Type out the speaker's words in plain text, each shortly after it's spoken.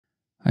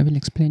I will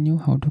explain you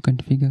how to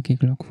configure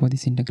Keycloak for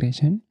this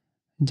integration,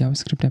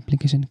 JavaScript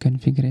application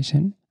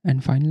configuration,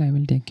 and finally I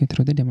will take you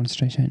through the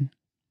demonstration.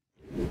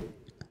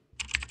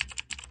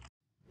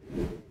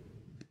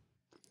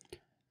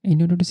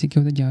 In order to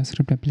secure the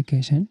JavaScript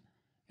application,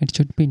 it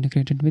should be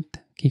integrated with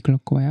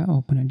Keycloak via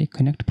OpenID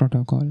Connect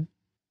protocol.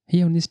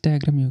 Here on this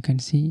diagram you can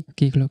see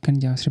Keycloak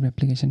and JavaScript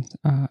applications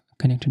are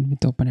connected with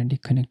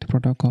OpenID Connect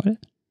protocol.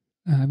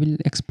 I will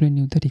explain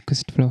you the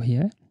request flow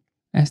here.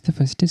 As the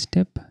first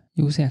step,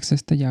 user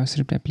access the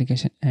JavaScript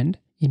application and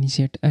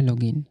initiate a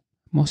login.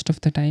 Most of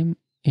the time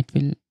it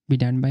will be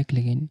done by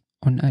clicking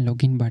on a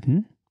login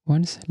button.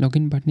 Once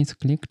login button is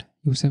clicked,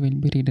 user will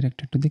be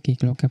redirected to the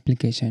Keycloak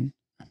application.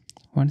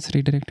 Once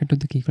redirected to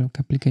the Keycloak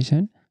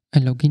application, a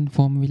login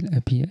form will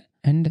appear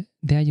and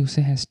there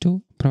user has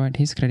to provide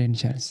his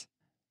credentials.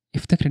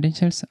 If the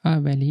credentials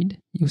are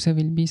valid, user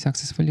will be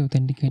successfully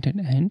authenticated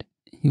and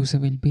user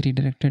will be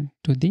redirected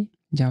to the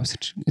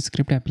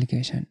JavaScript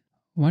application.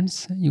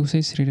 Once user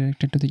is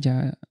redirected to the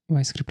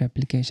JavaScript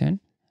application,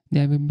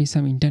 there will be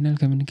some internal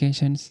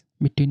communications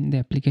between the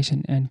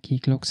application and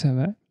Keycloak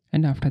server,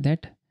 and after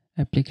that,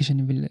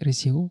 application will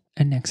receive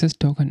an access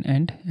token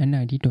and an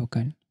ID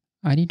token.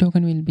 ID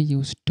token will be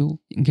used to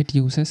get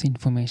users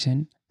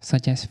information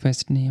such as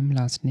first name,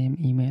 last name,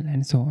 email,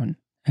 and so on.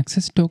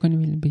 Access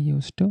token will be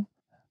used to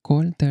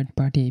call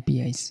third-party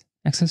APIs.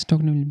 Access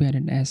token will be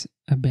added as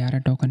a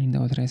bearer token in the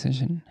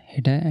authorization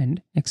header,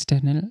 and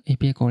external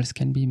API calls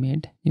can be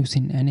made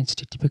using an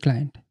HTTP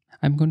client.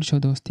 I'm going to show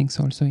those things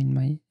also in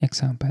my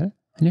example.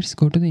 Let's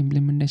go to the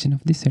implementation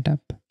of this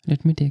setup.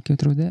 Let me take you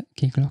through the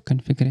Keycloak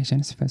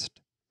configurations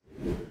first.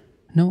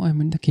 Now I'm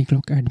in the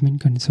Keycloak admin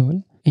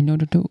console. In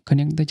order to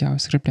connect the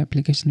JavaScript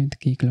application with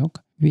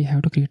Keycloak, we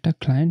have to create a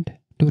client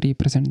to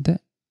represent the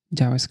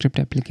JavaScript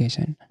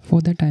application.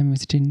 For that, I'm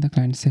visiting the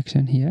client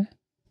section here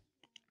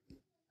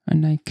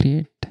and I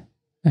create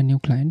a new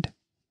client.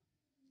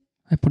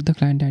 I put the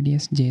client ID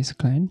as JS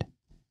client.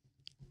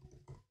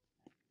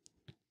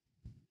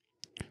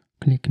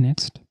 Click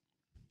next.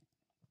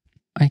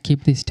 I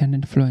keep the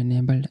standard flow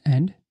enabled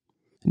and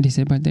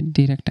disable the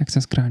direct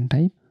access grant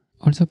type.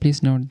 Also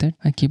please note that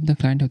I keep the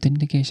client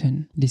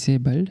authentication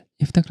disabled.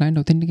 If the client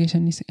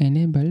authentication is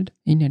enabled,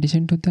 in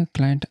addition to the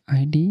client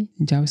ID,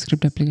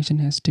 JavaScript application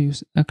has to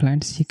use a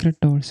client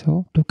secret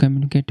also to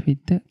communicate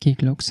with the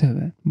Keycloak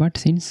server. But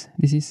since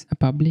this is a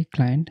public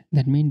client,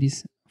 that means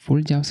this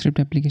full JavaScript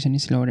application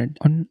is loaded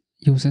on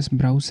user's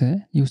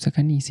browser, user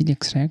can easily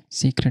extract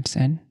secrets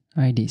and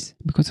IDs.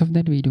 Because of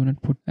that, we do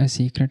not put a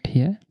secret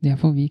here.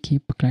 Therefore, we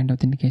keep client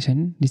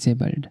authentication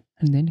disabled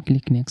and then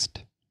click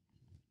next.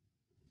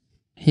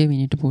 Here we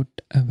need to put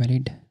a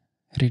valid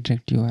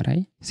redirect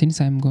URI. Since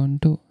I'm going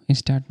to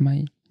start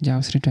my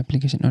JavaScript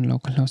application on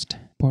localhost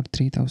port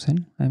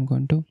 3000, I'm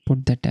going to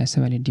put that as a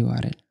valid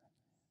URL.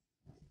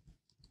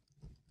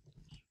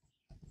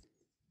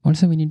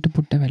 Also, we need to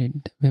put a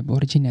valid web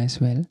origin as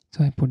well.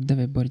 So I put the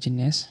web origin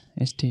as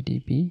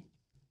HTTP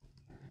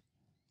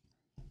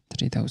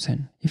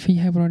 3000. If we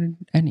have provided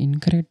an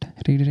incorrect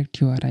redirect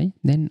URI,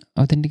 then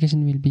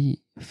authentication will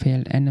be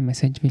failed and a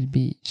message will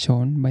be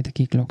shown by the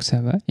Keycloak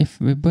server. If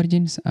web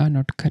origins are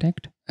not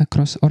correct, a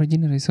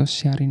cross-origin resource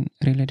sharing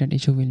related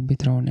issue will be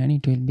thrown and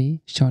it will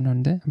be shown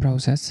on the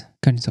browser's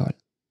console.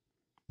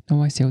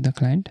 Now I save the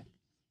client.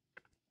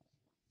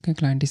 Okay,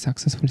 client is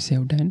successfully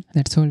saved and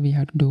that's all we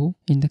have to do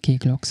in the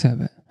Keycloak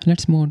server.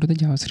 Let's move on to the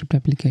JavaScript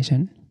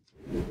application.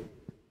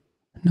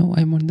 Now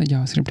I'm on the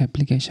JavaScript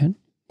application.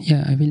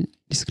 Here I will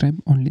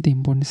describe only the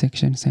important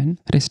sections and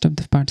rest of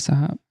the parts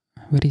are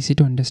very easy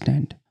to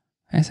understand.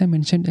 As I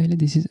mentioned earlier,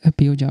 this is a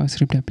pure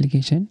JavaScript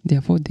application.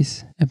 Therefore,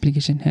 this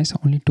application has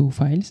only two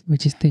files,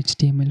 which is the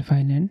HTML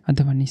file and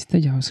other one is the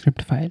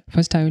JavaScript file.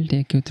 First, I will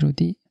take you through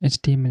the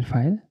HTML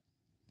file.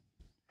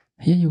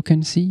 Here you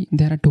can see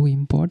there are two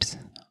imports.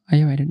 I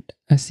have added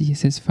a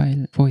CSS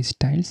file for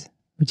styles,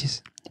 which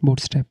is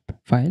bootstrap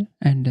file,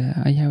 and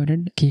I have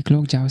added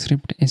Keycloak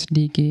JavaScript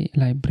SDK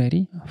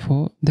library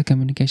for the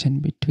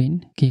communication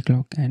between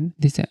Keycloak and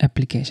this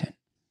application.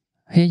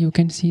 Here you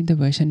can see the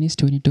version is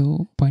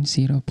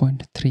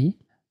 22.0.3.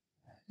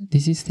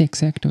 This is the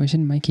exact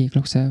version my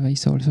Keycloak server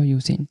is also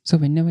using. So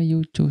whenever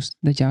you choose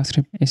the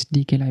JavaScript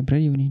SDK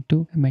library, you need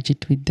to match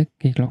it with the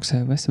Keycloak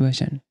server's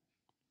version.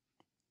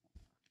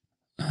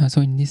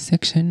 So in this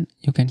section,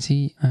 you can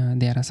see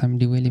there are some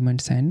div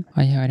elements and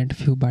I have added a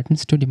few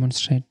buttons to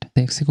demonstrate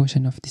the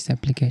execution of this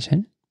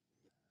application.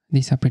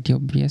 These are pretty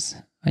obvious.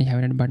 I have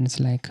added buttons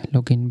like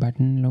login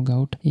button,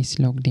 logout, is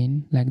logged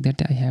in. Like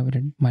that, I have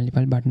added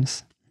multiple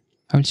buttons.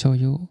 I will show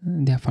you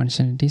their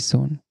functionalities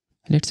soon.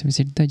 Let's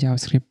visit the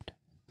JavaScript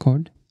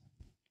code.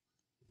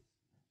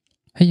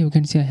 Here you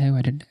can see I have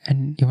added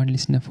an event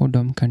listener for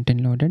DOM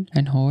content loaded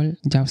and whole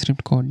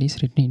JavaScript code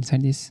is written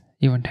inside this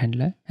event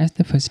handler. As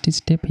the first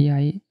step here,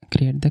 I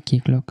create the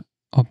Keycloak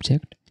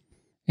object.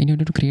 In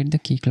order to create the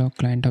Keycloak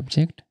client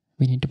object,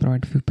 we need to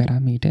provide few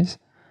parameters.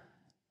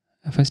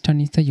 First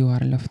one is the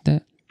URL of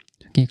the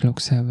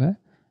Keycloak server.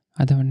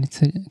 Other one is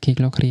the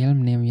Keycloak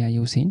realm name we are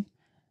using.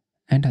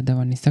 And other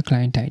one is the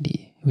client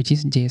ID, which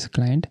is JS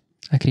client.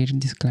 I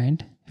created this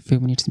client a few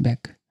minutes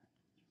back.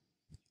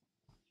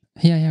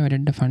 Here I have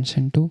added the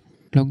function to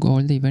log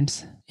all the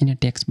events in a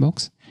text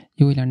box.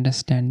 You will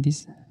understand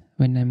this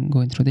when I'm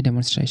going through the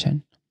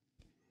demonstration.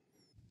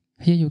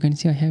 Here you can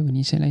see I have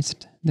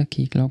initialized the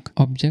Keycloak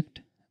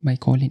object by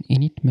calling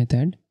init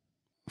method.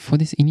 For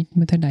this init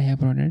method, I have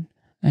provided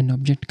an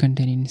object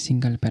containing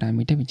single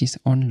parameter, which is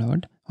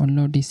onload.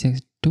 Onload is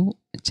set to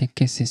check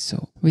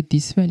SSO. With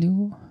this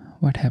value,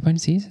 what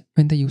happens is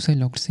when the user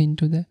logs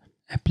into the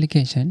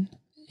application,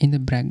 in the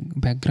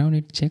background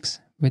it checks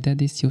whether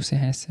this user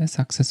has a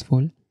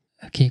successful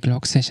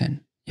Keycloak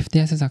session. If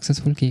there's a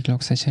successful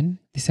Keycloak session,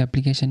 this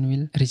application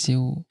will receive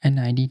an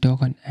ID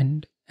token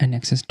and an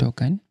access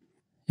token.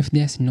 If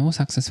there's no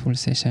successful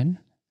session,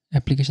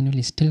 application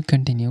will still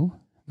continue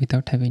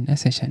without having a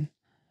session.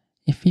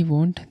 If we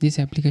want this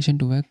application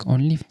to work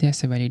only if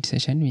there's a valid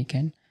session, we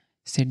can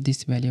set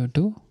this value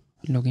to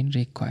login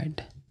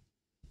required.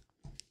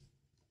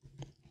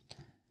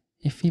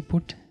 If we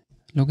put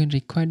login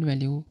required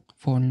value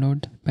for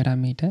onload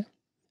parameter,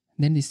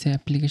 then this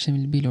application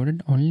will be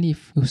loaded only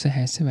if user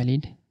has a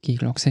valid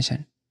Keycloak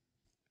session.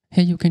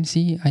 Here you can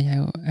see I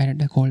have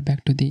added a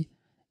callback to the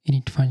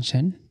init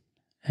function,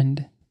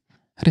 and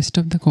rest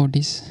of the code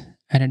is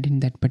added in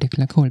that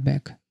particular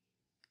callback.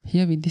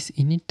 Here with this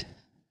init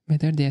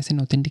method, there's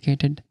an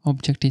authenticated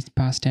object is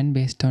passed, and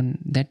based on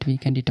that we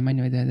can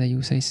determine whether the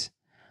user is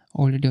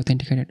already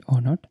authenticated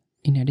or not.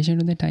 In addition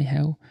to that, I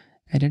have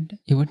added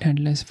event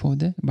handlers for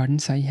the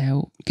buttons I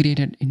have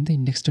created in the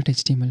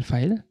index.html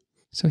file.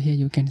 So here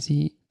you can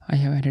see I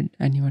have added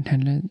an event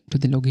handler to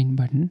the login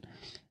button,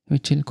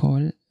 which will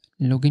call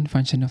login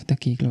function of the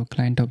Keycloak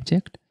client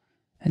object,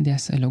 and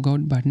there's a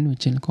logout button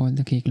which will call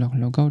the Keycloak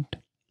logout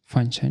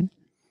function,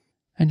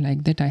 and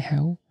like that I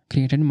have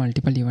created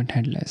multiple event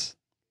handlers.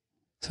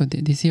 So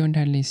this event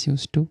handler is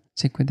used to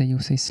check whether the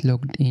user is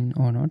logged in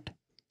or not,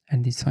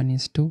 and this one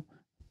is to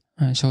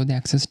show the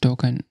access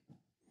token,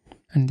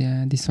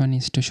 and this one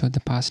is to show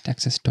the past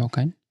access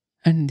token.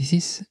 And this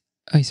is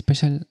a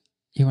special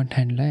event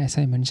handler. As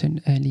I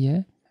mentioned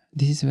earlier,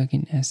 this is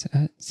working as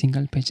a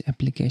single page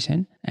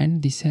application,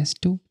 and this has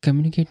to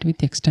communicate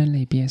with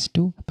external APIs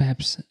to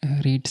perhaps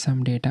read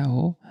some data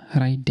or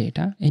write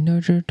data. In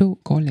order to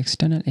call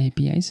external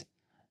APIs,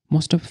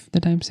 most of the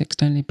times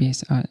external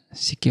APIs are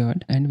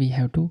secured, and we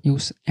have to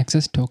use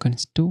access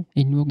tokens to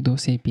invoke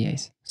those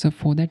APIs. So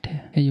for that,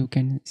 here you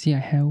can see I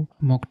have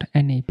mocked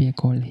an API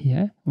call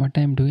here. What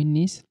I am doing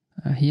is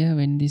here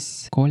when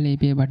this call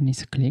API button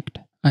is clicked,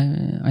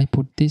 I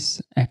put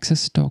this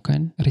access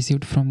token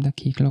received from the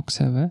Keycloak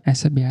server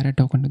as a bearer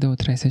token to the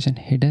authorization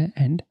header,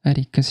 and a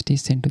request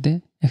is sent to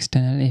the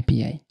external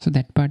API. So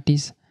that part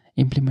is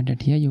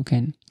implemented here. You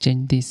can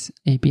change this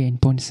API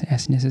endpoints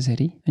as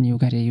necessary, and you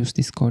can use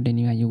this code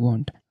anywhere you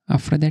want.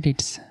 After that,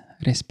 it's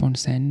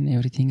response and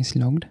everything is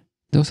logged.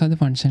 Those are the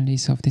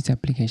functionalities of this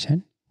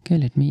application. Okay,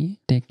 let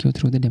me take you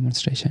through the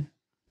demonstration.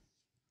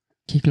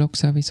 Keycloak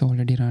server is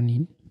already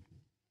running.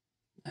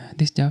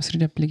 This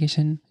JavaScript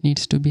application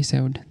needs to be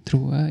served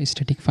through a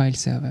static file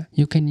server.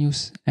 You can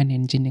use an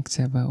Nginx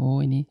server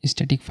or any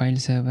static file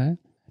server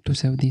to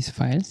serve these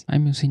files.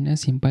 I'm using a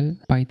simple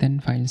Python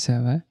file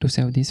server to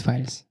serve these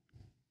files.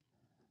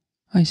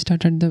 I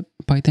started the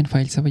Python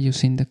file server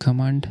using the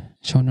command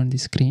shown on the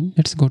screen.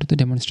 Let's go to the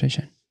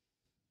demonstration.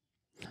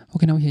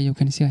 Okay, now here you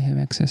can see I have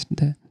accessed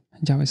the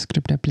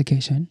JavaScript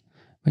application,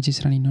 which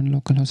is running on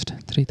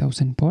localhost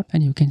 3000 port,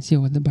 and you can see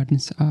all the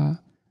buttons are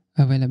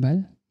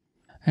available.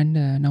 And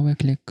now I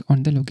click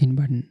on the login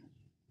button.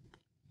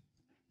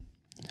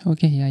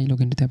 Okay, here I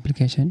log into the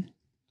application.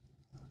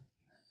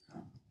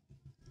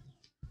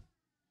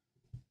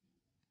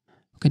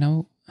 Okay,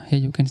 now here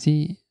you can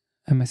see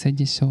a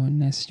message is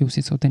shown as user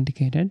is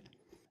authenticated,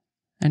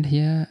 and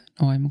here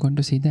now I'm going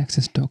to see the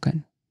access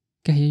token.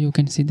 Okay, here you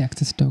can see the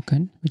access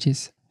token, which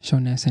is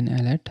shown as an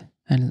alert,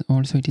 and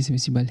also it is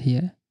visible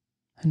here.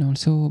 And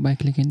also by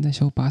clicking the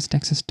show past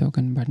access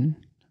token button,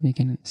 we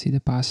can see the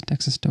past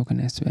access token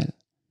as well.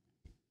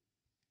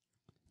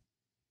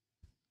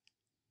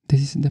 This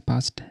is the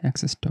past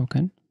access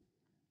token.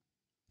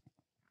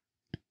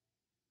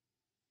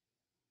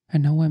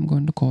 And now I'm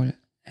going to call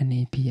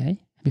an API.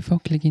 Before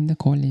clicking the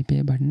call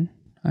API button,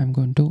 I'm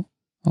going to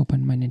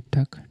open my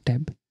network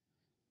tab.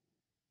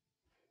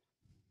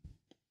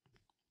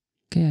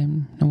 Okay,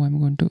 now I'm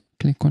going to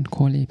click on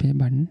call API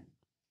button.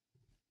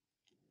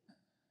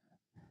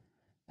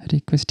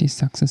 Request is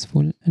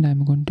successful, and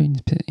I'm going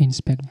to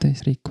inspect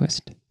this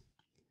request.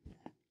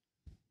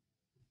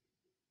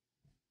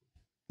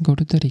 Go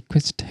to the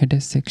request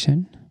headers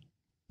section.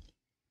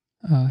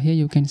 Here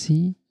you can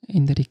see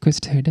in the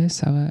request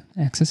headers our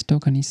access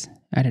token is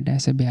added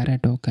as a bearer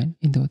token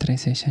in the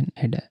authorization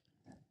header.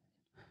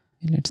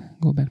 Let's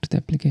go back to the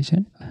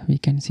application. We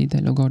can see the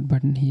logout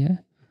button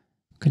here.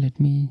 Okay, let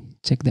me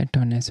check that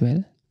on as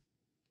well.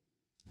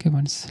 Okay,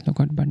 once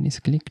logout button is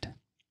clicked,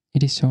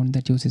 it is shown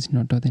that user is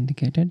not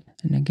authenticated,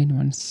 and again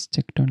once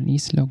checked on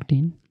is logged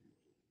in,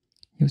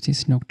 user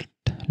is not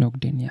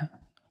logged in. Yeah,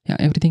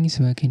 everything is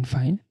working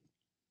fine.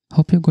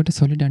 Hope you got a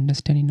solid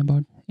understanding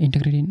about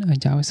integrating a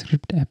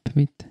JavaScript app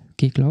with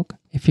Keycloak.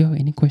 If you have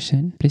any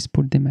question, please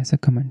put them as a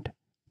comment.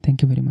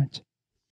 Thank you very much.